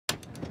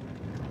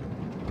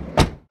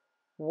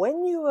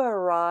When you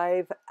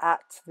arrive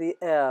at the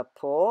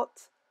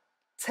airport,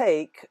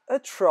 take a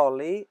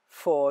trolley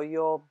for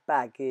your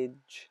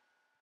baggage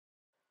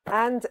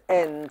and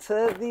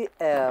enter the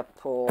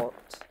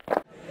airport.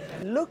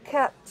 Look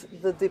at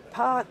the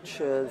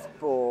departures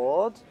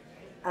board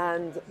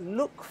and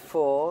look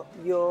for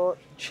your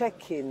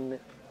check-in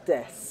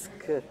desk.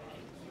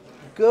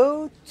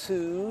 Go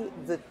to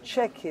the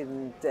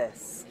check-in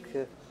desk.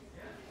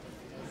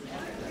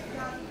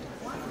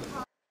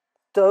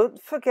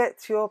 Don't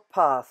forget your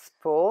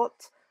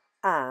passport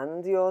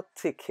and your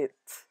ticket.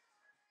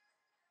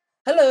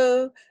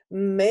 Hello,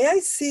 may I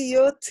see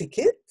your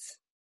ticket?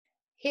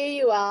 Here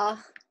you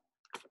are.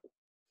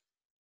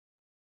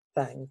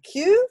 Thank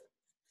you.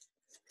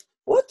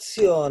 What's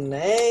your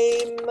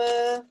name?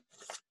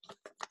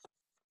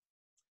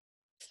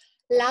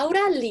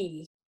 Laura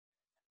Lee.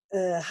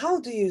 How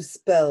do you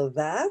spell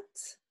that?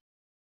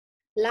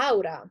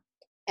 Laura.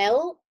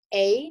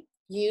 L-A-U-R-A.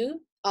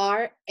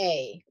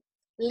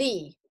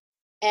 Lee.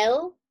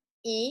 L-E-I-G-H.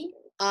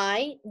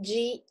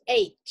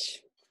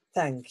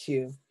 Thank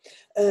you.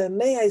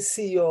 May I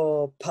see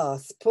your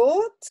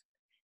passport?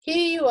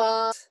 Here you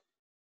are.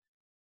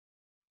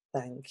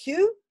 Thank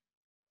you.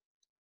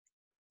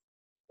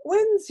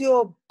 When's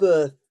your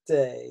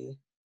birthday?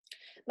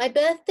 My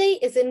birthday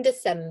is in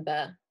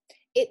December.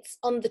 It's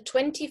on the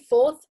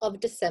 24th of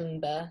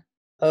December.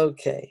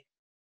 Okay.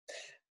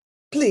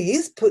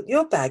 Please put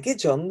your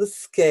baggage on the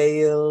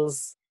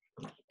scales.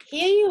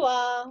 Here you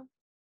are.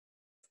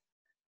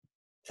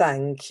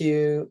 Thank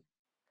you.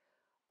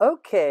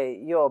 Okay,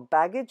 your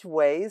baggage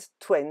weighs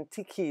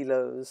 20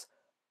 kilos.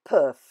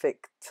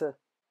 Perfect.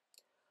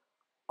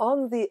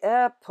 On the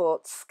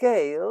airport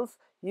scales,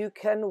 you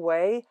can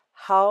weigh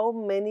how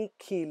many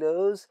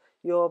kilos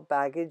your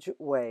baggage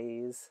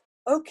weighs.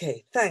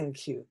 Okay,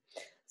 thank you.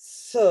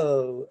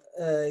 So,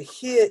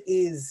 here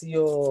is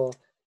your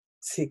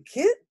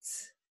ticket.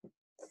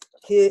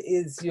 Here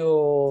is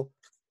your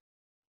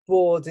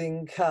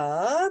boarding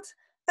card.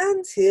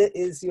 And here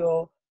is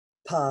your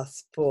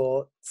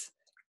passport.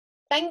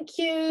 Thank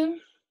you.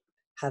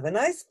 Have a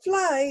nice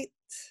flight.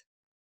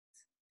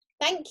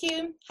 Thank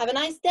you. Have a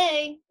nice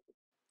day.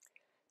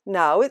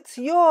 Now it's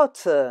your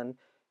turn.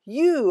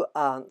 You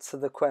answer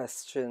the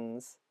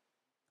questions.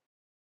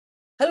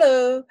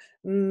 Hello,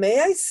 may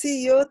I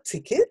see your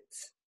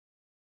ticket?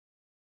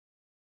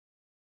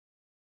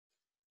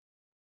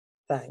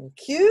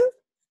 Thank you.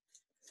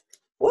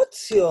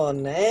 What's your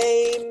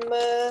name?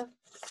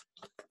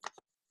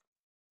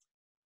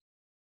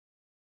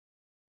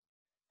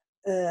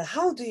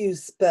 How do you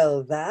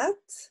spell that?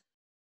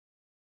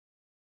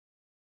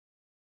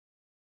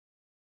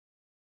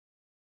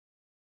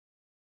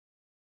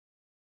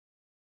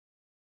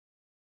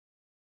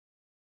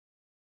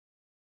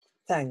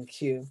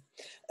 Thank you.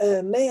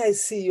 May I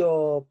see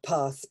your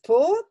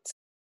passport?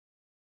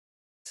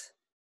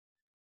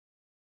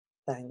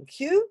 Thank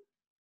you.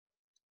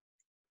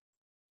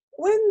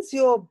 When's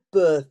your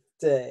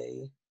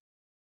birthday?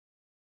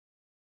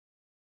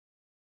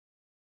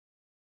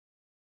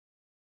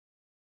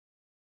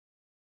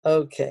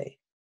 Okay.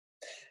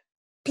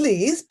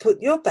 Please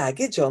put your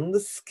baggage on the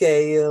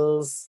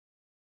scales.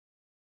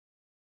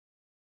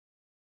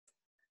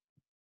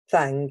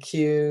 Thank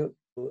you.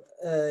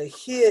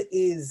 Here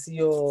is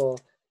your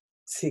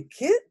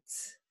ticket.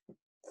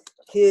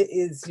 Here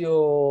is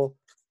your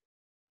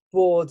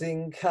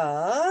boarding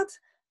card.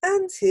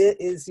 And here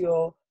is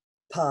your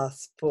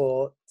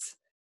passport.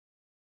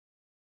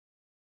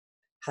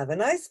 Have a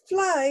nice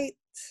flight.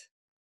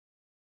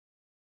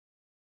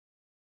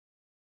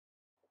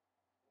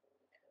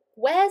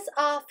 Where's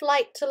our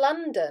flight to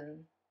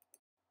London?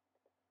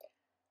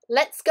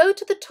 Let's go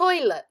to the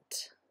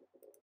toilet.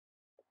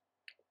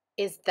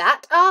 Is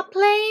that our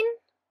plane?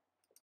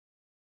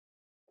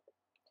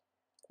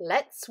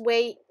 Let's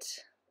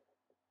wait.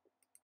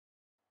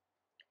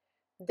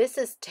 This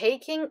is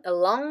taking a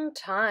long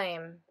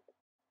time.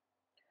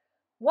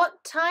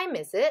 What time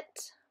is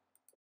it?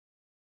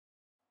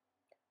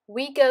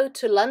 We go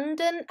to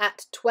London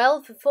at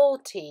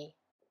 12:40.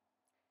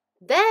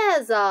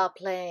 There's our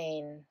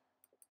plane.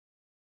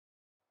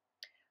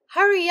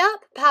 Hurry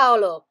up,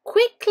 Paolo,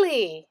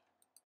 quickly.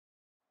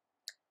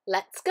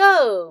 Let's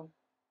go.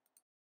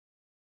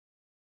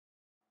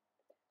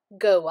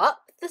 Go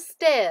up the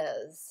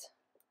stairs.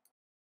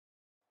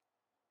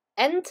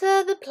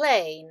 Enter the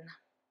plane.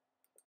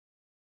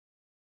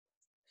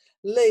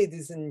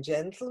 Ladies and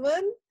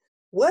gentlemen,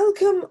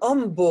 welcome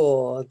on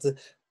board.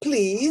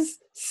 Please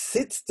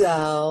sit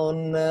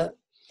down.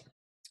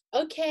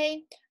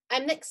 Okay,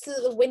 I'm next to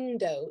the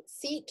window,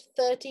 seat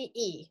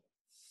 30E.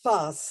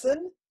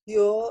 Fasten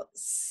your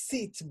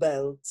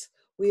seatbelt.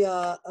 We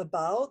are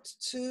about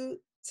to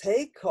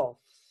take off.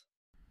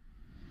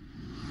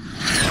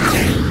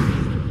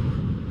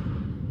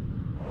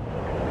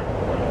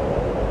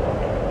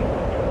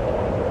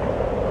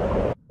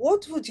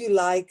 What would you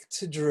like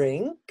to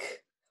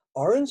drink?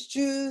 Orange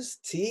juice,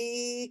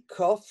 tea,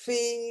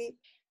 coffee?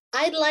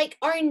 I'd like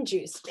orange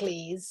juice,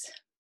 please.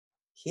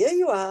 Here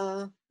you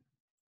are.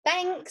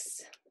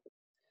 Thanks.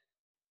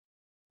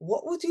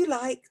 What would you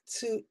like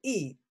to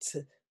eat?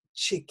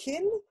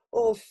 Chicken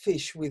or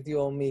fish with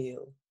your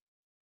meal?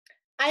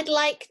 I'd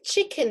like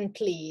chicken,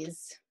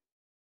 please.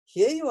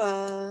 Here you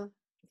are.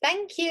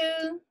 Thank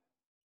you.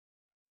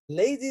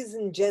 Ladies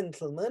and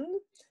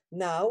gentlemen,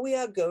 now we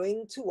are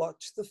going to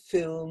watch the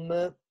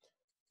film.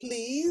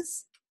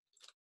 Please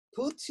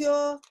put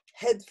your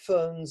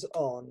headphones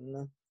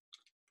on.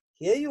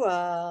 Here you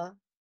are.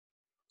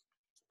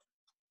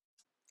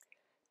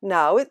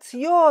 Now it's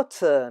your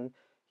turn.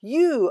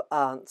 You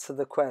answer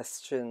the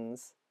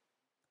questions.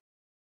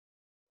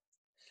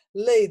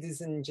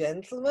 Ladies and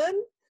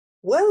gentlemen,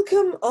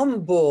 welcome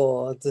on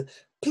board.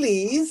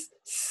 Please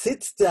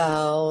sit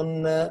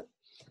down.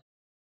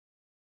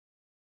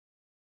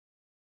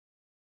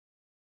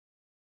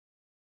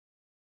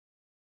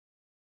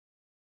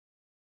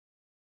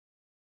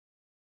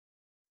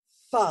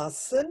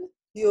 Fasten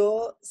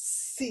your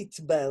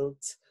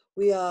seatbelt.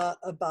 We are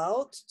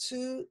about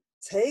to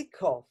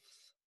take off.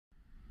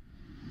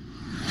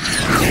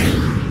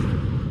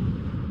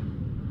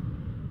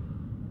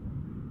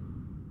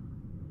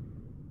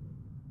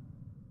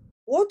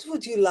 What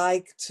would you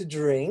like to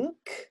drink?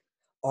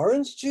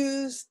 Orange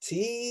juice,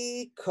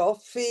 tea,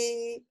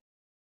 coffee?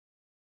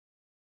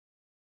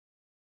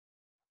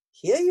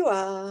 Here you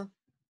are.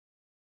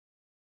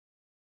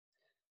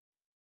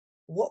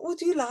 What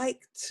would you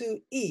like to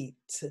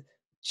eat?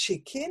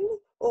 Chicken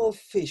or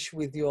fish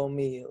with your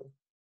meal?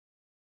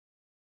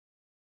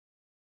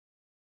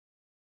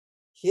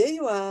 Here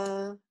you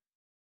are.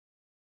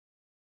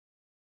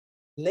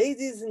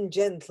 Ladies and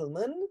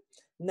gentlemen,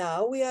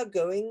 now we are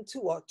going to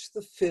watch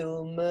the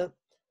film.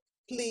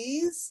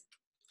 Please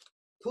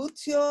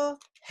put your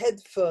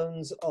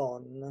headphones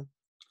on.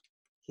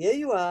 Here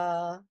you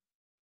are.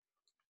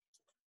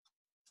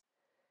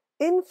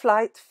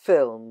 In-flight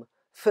film.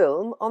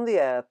 Film on the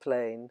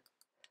airplane.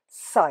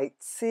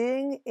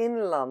 Sightseeing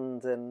in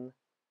London.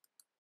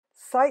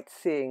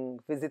 Sightseeing,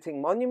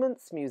 visiting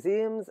monuments,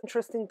 museums,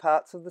 interesting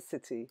parts of the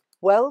city.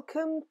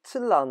 Welcome to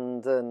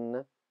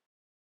London.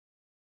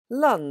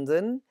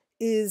 London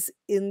is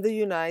in the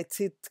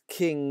United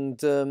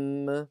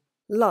Kingdom.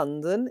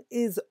 London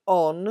is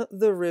on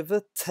the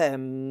River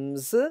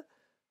Thames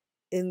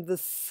in the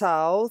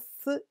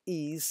south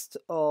east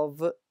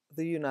of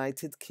the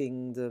United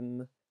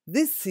Kingdom.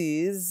 This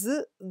is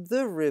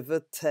the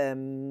River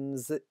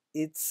Thames.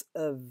 It's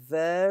a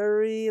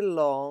very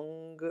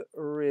long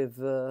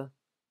river.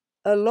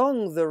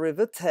 Along the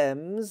River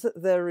Thames,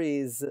 there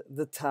is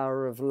the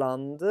Tower of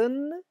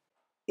London.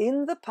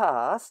 In the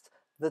past,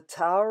 the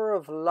Tower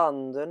of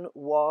London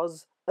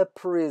was a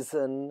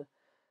prison.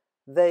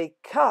 They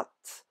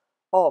cut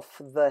off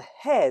the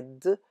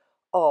head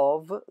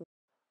of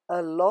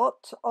a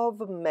lot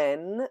of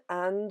men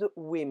and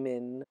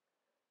women.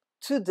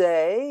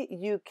 Today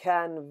you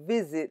can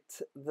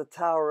visit the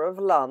Tower of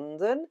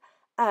London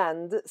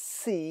and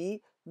see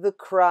the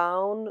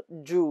crown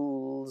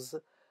jewels.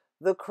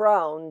 The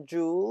crown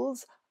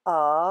jewels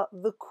are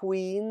the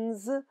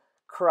Queen's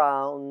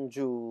crown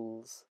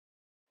jewels.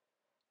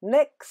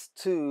 Next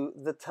to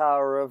the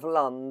Tower of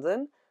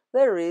London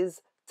there is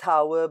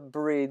Tower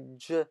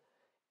Bridge.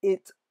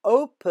 It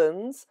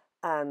opens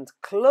and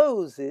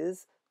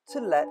closes to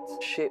let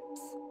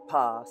ships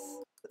pass.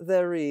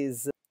 There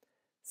is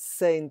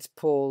St.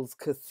 Paul's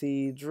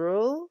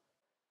Cathedral,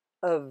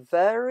 a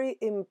very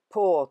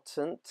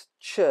important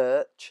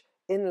church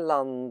in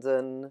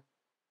London.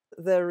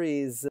 There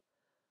is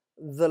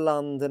the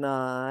London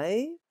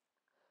Eye.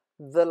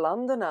 The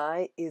London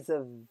Eye is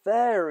a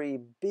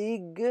very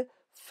big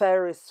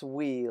Ferris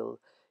wheel.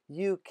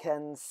 You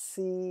can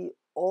see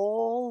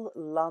all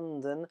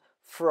London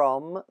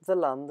from the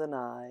London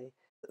Eye.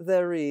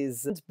 There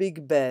is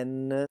Big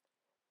Ben.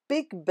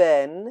 Big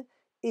Ben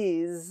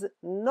is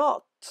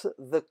not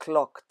the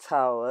clock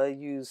tower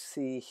you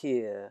see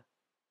here.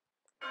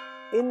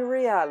 In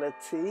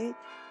reality,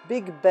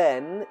 Big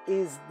Ben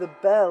is the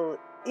bell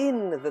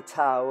in the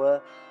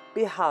tower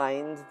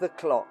behind the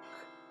clock.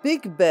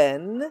 Big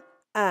Ben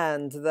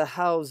and the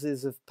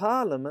Houses of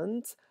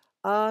Parliament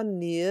are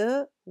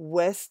near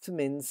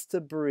Westminster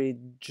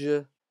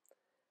Bridge.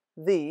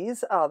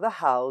 These are the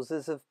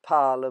Houses of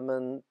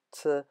Parliament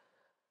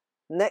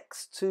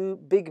next to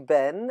Big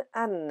Ben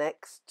and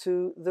next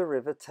to the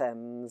River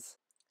Thames.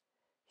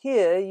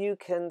 Here you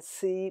can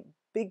see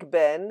Big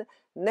Ben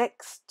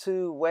next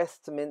to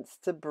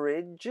Westminster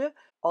Bridge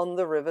on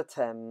the River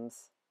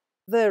Thames.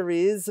 There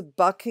is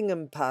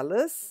Buckingham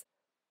Palace.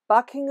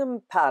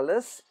 Buckingham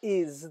Palace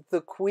is the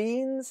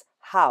Queen's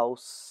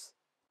house.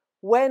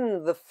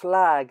 When the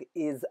flag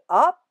is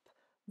up,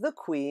 the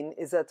Queen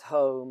is at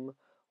home.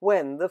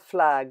 When the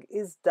flag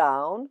is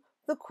down,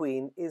 the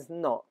Queen is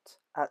not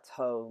at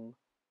home.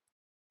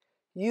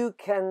 You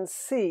can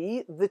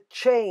see the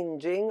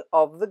changing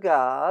of the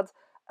guard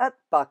at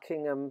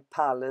Buckingham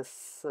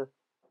Palace.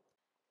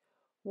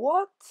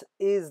 What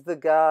is the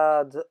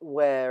guard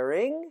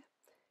wearing?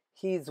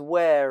 He's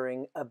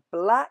wearing a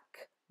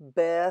black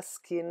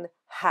bearskin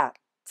hat,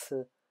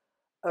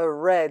 a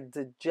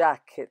red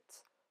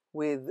jacket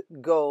with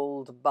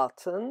gold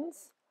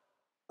buttons,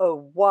 a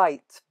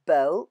white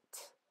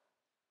belt,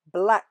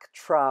 black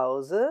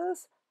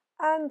trousers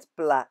and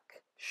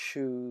black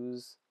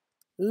shoes.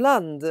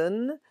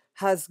 London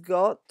has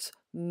got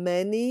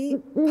many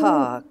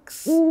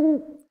parks.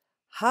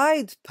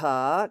 Hyde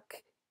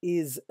Park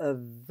is a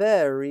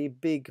very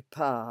big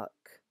park.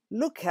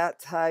 Look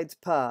at Hyde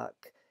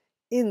Park.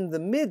 In the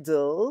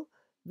middle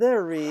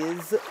there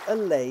is a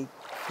lake.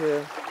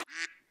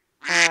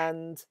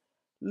 And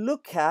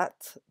look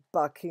at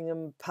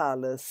Buckingham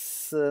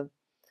Palace.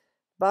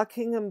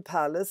 Buckingham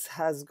Palace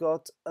has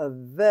got a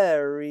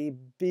very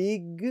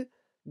big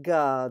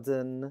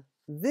garden.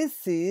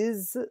 This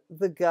is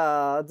the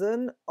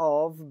garden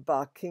of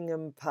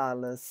Buckingham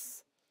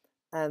Palace,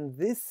 and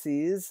this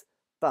is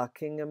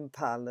Buckingham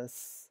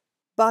Palace.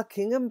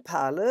 Buckingham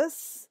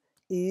Palace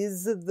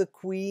is the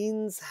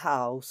Queen's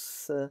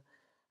house,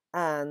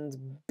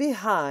 and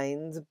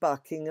behind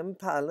Buckingham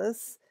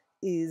Palace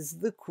is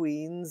the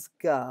Queen's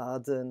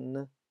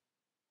garden.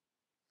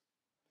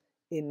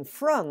 In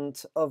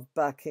front of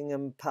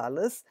Buckingham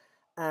Palace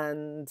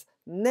and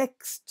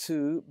next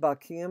to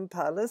Buckingham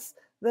Palace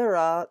there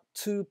are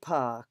two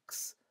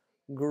parks,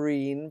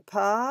 Green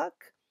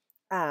Park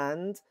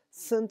and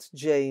St.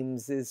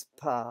 James's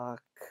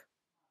Park.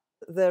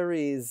 There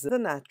is the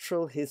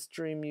Natural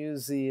History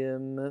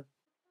Museum.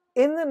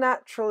 In the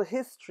Natural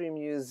History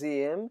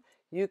Museum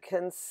you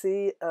can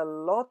see a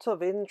lot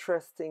of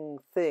interesting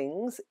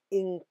things,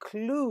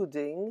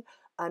 including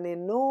an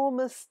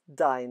enormous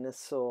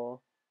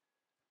dinosaur.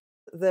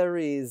 There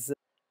is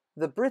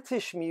the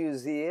British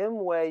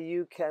Museum, where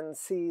you can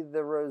see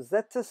the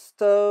Rosetta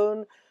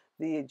Stone,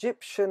 the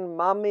Egyptian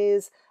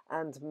mummies,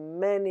 and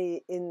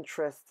many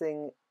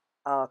interesting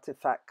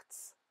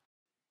artifacts.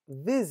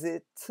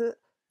 Visit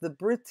the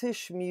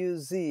British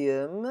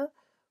Museum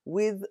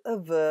with a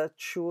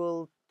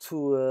virtual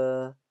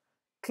tour.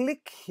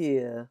 Click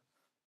here.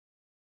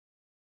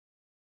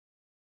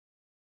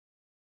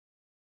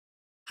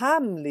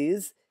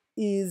 Hamleys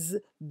is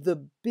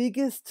the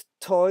biggest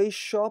toy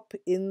shop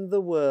in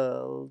the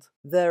world.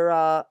 There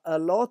are a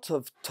lot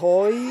of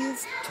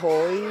toys,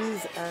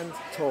 and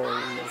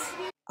toys.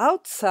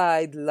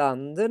 Outside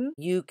London,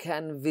 you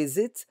can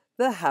visit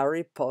the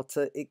Harry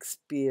Potter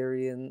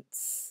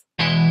experience.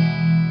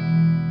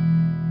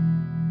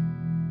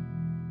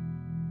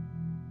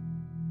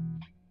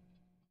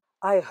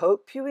 I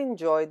hope you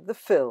enjoyed the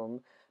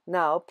film.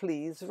 Now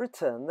please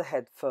return the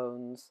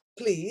headphones.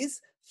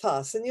 Please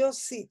fasten your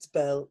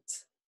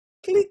seatbelt.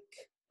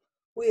 Click.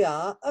 We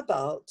are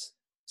about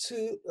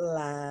to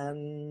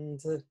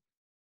land.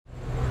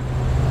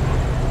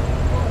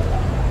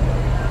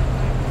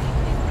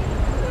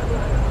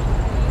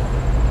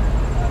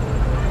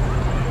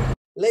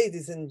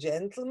 Ladies and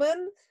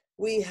gentlemen,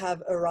 we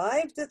have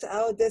arrived at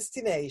our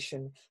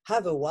destination.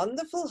 Have a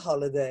wonderful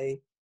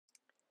holiday.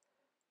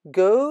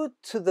 Go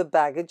to the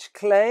baggage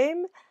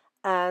claim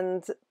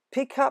and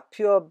pick up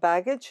your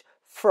baggage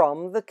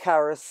from the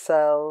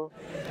carousel.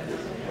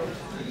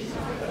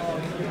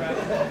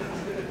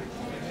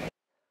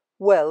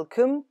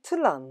 Welcome to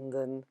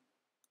London.